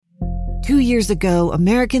2 years ago,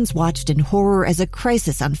 Americans watched in horror as a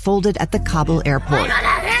crisis unfolded at the Kabul airport.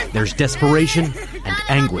 There's desperation and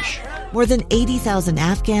anguish. More than 80,000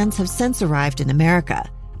 Afghans have since arrived in America,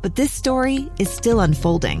 but this story is still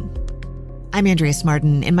unfolding. I'm Andrea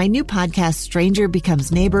Martin. In my new podcast, Stranger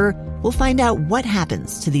Becomes Neighbor, we'll find out what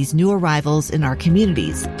happens to these new arrivals in our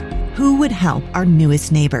communities. Who would help our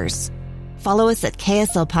newest neighbors? Follow us at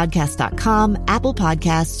kslpodcast.com, Apple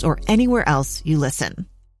Podcasts, or anywhere else you listen.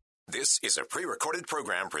 This is a pre-recorded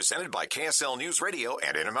program presented by KSL News Radio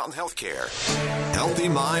and Intermountain Healthcare. Healthy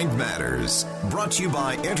Mind Matters, brought to you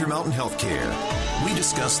by Intermountain Healthcare. We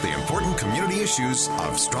discuss the important community issues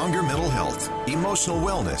of stronger mental health, emotional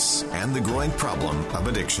wellness, and the growing problem of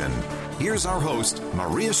addiction. Here's our host,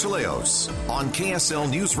 Maria Chaleos, on KSL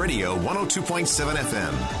News Radio 102.7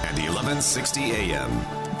 FM and 1160 AM.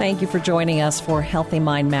 Thank you for joining us for Healthy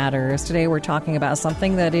Mind Matters. Today we're talking about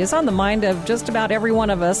something that is on the mind of just about every one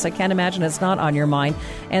of us. I can't imagine it's not on your mind,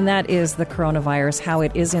 and that is the coronavirus, how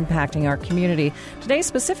it is impacting our community. Today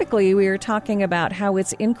specifically, we are talking about how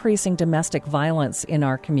it's increasing domestic violence in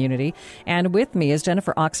our community. And with me is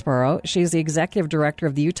Jennifer Oxborough. She's the Executive Director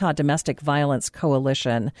of the Utah Domestic Violence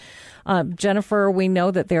Coalition. Jennifer, we know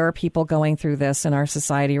that there are people going through this in our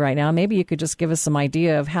society right now. Maybe you could just give us some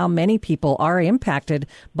idea of how many people are impacted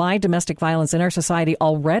by domestic violence in our society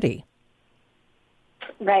already.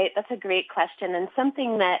 Right. That's a great question, and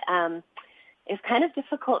something that is kind of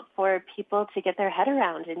difficult for people to get their head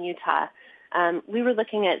around in Utah. We were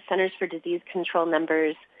looking at Centers for Disease Control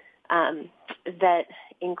numbers that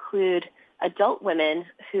include adult women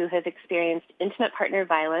who have experienced intimate partner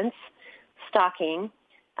violence, stalking,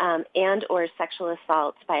 and or sexual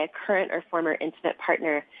assault by a current or former intimate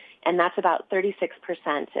partner, and that's about 36%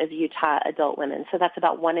 of Utah adult women. So that's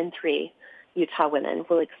about 1 in 3 Utah women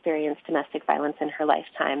will experience domestic violence in her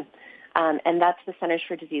lifetime. And that's the Centers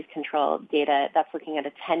for Disease Control data. That's looking at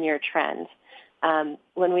a 10-year trend.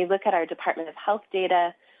 When we look at our Department of Health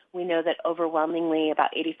data, we know that overwhelmingly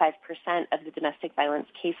about 85% of the domestic violence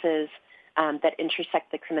cases that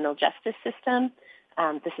intersect the criminal justice system,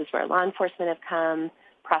 this is where law enforcement have come,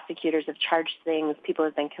 prosecutors have charged things, people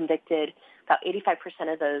have been convicted. About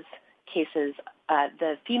 85% of those cases,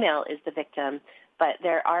 the female is the victim, but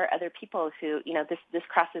there are other people who, this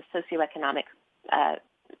crosses socioeconomic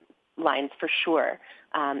lines for sure.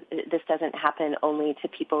 This doesn't happen only to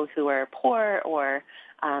people who are poor or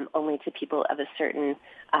only to people of a certain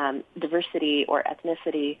diversity or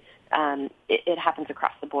ethnicity. It happens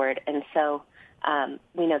across the board. And so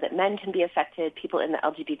we know that men can be affected, people in the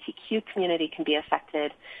LGBTQ community can be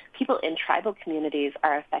affected, people in tribal communities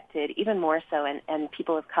are affected even more so, and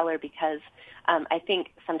people of color, because I think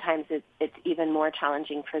sometimes it's even more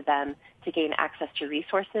challenging for them to gain access to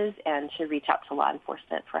resources and to reach out to law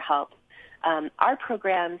enforcement for help. Our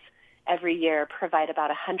programs every year provide about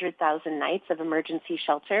 100,000 nights of emergency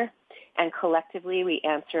shelter, and collectively we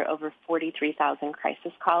answer over 43,000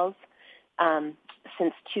 crisis calls.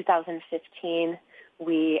 Since 2015,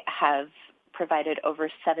 we have provided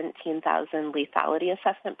over 17,000 lethality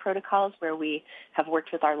assessment protocols where we have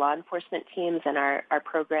worked with our law enforcement teams and our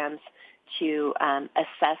programs to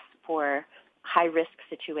assess for high-risk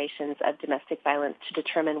situations of domestic violence to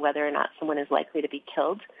determine whether or not someone is likely to be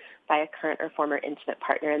killed by a current or former intimate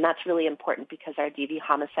partner. And that's really important because our DV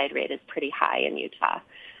homicide rate is pretty high in Utah.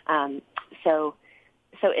 So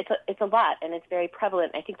it's a lot, and it's very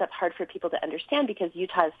prevalent. I think that's hard for people to understand because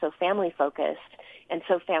Utah is so family-focused and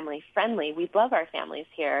so family-friendly. We love our families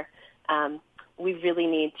here. We really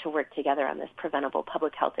need to work together on this preventable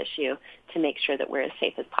public health issue to make sure that we're as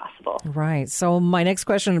safe as possible. Right. So my next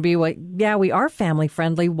question would be, well, yeah, we are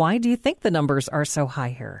family-friendly. Why do you think the numbers are so high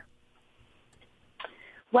here?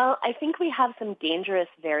 Well, I think we have some dangerous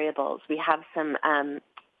variables. We have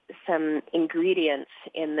some ingredients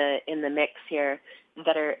in the mix here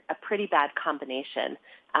that are a pretty bad combination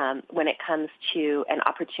when it comes to an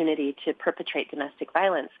opportunity to perpetrate domestic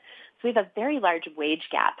violence. So we have a very large wage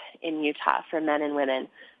gap in Utah for men and women.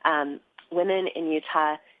 Women in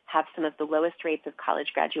Utah have some of the lowest rates of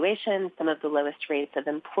college graduation, some of the lowest rates of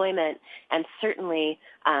employment, and certainly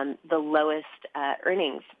the lowest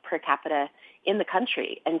earnings per capita in the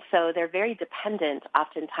country. And so they're very dependent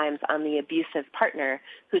oftentimes on the abusive partner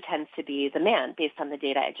who tends to be the man based on the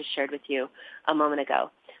data I just shared with you a moment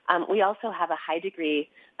ago. We also have a high degree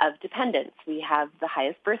of dependence. We have the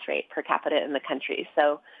highest birth rate per capita in the country.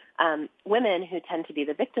 So women who tend to be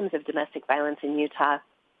the victims of domestic violence in Utah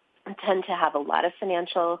tend to have a lot of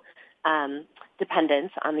financial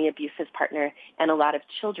dependence on the abusive partner and a lot of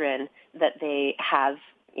children that they have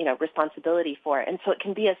responsibility for. And so it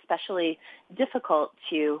can be especially difficult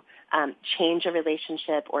to change a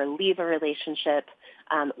relationship or leave a relationship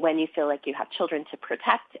when you feel like you have children to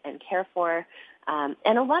protect and care for.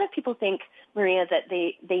 And a lot of people think, Maria, that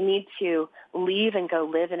they need to leave and go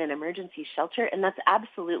live in an emergency shelter, and that's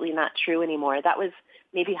absolutely not true anymore. That was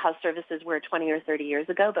maybe how services were 20 or 30 years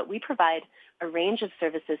ago, but we provide a range of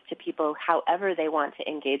services to people however they want to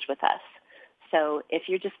engage with us. So if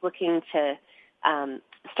you're just looking to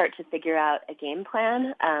start to figure out a game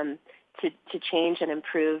plan to change and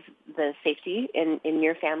improve the safety in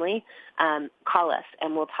your family, call us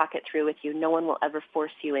and we'll talk it through with you. No one will ever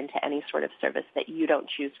force you into any sort of service that you don't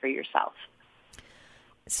choose for yourself.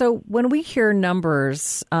 So when we hear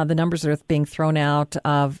numbers, the numbers that are being thrown out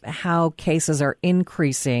of how cases are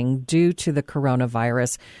increasing due to the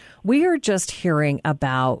coronavirus, we are just hearing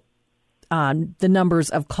about the numbers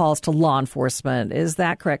of calls to law enforcement. Is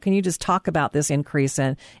that correct? Can you just talk about this increase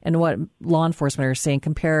and what law enforcement are seeing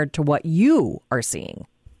compared to what you are seeing?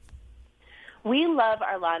 We love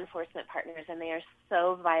our law enforcement partners, and they are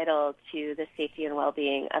so vital to the safety and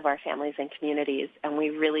well-being of our families and communities, and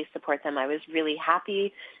we really support them. I was really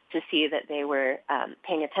happy to see that they were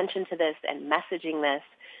paying attention to this and messaging this.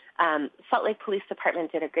 Salt Lake Police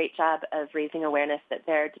Department did a great job of raising awareness that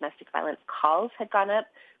their domestic violence calls had gone up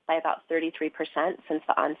by about 33% since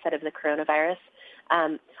the onset of the coronavirus.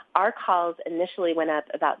 Our calls initially went up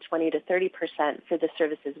about 20 to 30% for the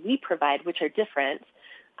services we provide, which are different.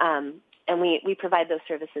 And we provide those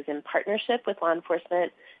services in partnership with law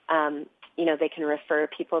enforcement. They can refer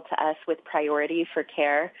people to us with priority for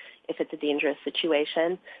care if it's a dangerous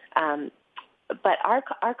situation. But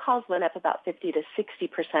our calls went up about 50 to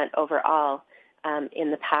 60% overall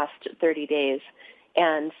in the past 30 days.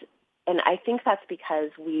 And I think that's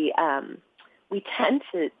because we tend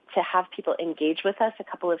to have people engage with us a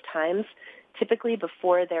couple of times, typically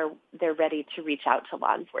before they're ready to reach out to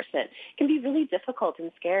law enforcement. It can be really difficult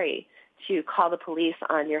and scary to call the police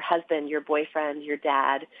on your husband, your boyfriend, your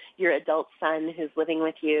dad, your adult son who's living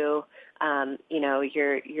with you,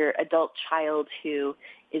 your adult child who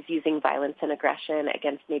is using violence and aggression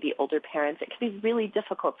against maybe older parents. It can be really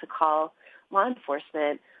difficult to call law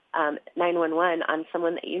enforcement 911 on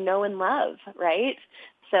someone that you know and love, right?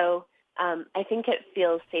 So I think it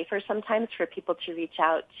feels safer sometimes for people to reach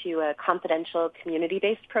out to a confidential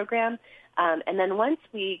community-based program. And then once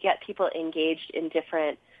we get people engaged in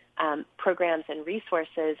different programs and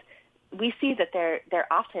resources, we see that they're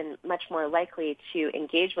often much more likely to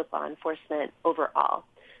engage with law enforcement overall.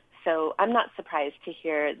 So I'm not surprised to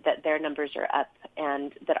hear that their numbers are up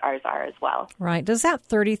and that ours are as well. Right. Does that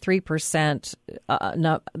 33%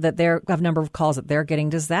 of number of calls that they're getting,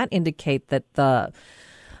 does that indicate that the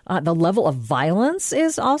level of violence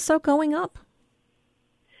is also going up?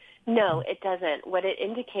 No, it doesn't. What it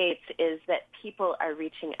indicates is that people are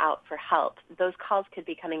reaching out for help. Those calls could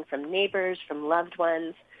be coming from neighbors, from loved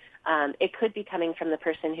ones. It could be coming from the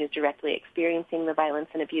person who's directly experiencing the violence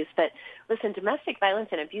and abuse. But listen, domestic violence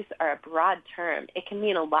and abuse are a broad term. It can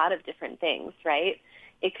mean a lot of different things, right?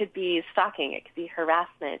 It could be stalking. It could be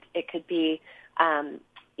harassment. It could be,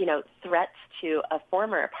 threats to a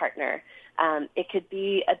former partner. It could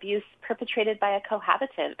be abuse perpetrated by a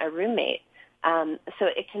cohabitant, a roommate. So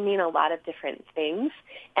it can mean a lot of different things.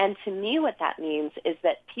 And to me, what that means is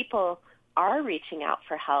that people are reaching out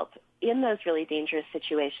for help in those really dangerous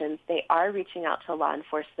situations. They are reaching out to law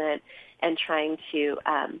enforcement and trying to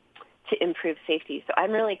improve safety. So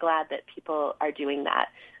I'm really glad that people are doing that.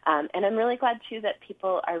 And I'm really glad, too, that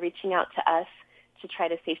people are reaching out to us to try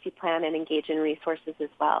to safety plan and engage in resources as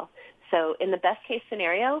well. So in the best case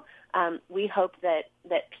scenario, we hope that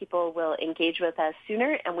people will engage with us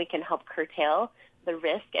sooner and we can help curtail the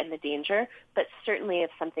risk and the danger. But certainly if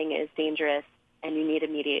something is dangerous and you need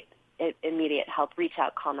immediate help, reach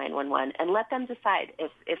out, call 911, and let them decide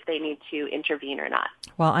if they need to intervene or not.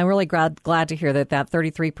 Well, I'm really glad to hear that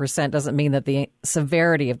 33% doesn't mean that the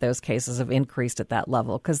severity of those cases have increased at that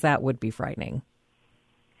level, because that would be frightening.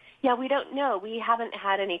 Yeah, we don't know. We haven't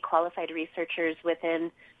had any qualified researchers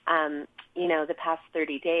within, the past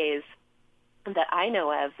 30 days that I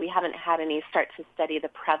know of. We haven't had any start to study the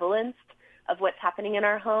prevalence of what's happening in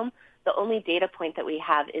our home. The only data point that we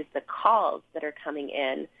have is the calls that are coming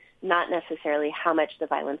in, not necessarily how much the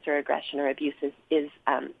violence or aggression or abuse is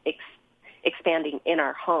expanding in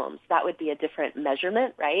our homes. That would be a different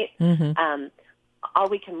measurement, right? Mm-hmm. All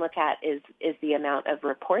we can look at is the amount of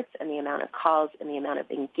reports and the amount of calls and the amount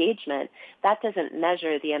of engagement. That doesn't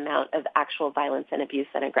measure the amount of actual violence and abuse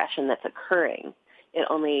and aggression that's occurring. It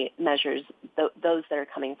only measures those that are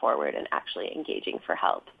coming forward and actually engaging for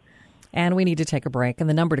help. And we need to take a break. And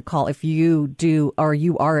the number to call if you do or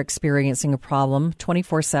you are experiencing a problem,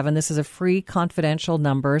 24/7. This is a free confidential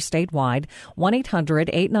number statewide,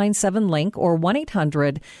 1-800-897-LINK or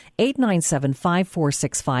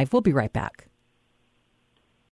 1-800-897-5465. We'll be right back.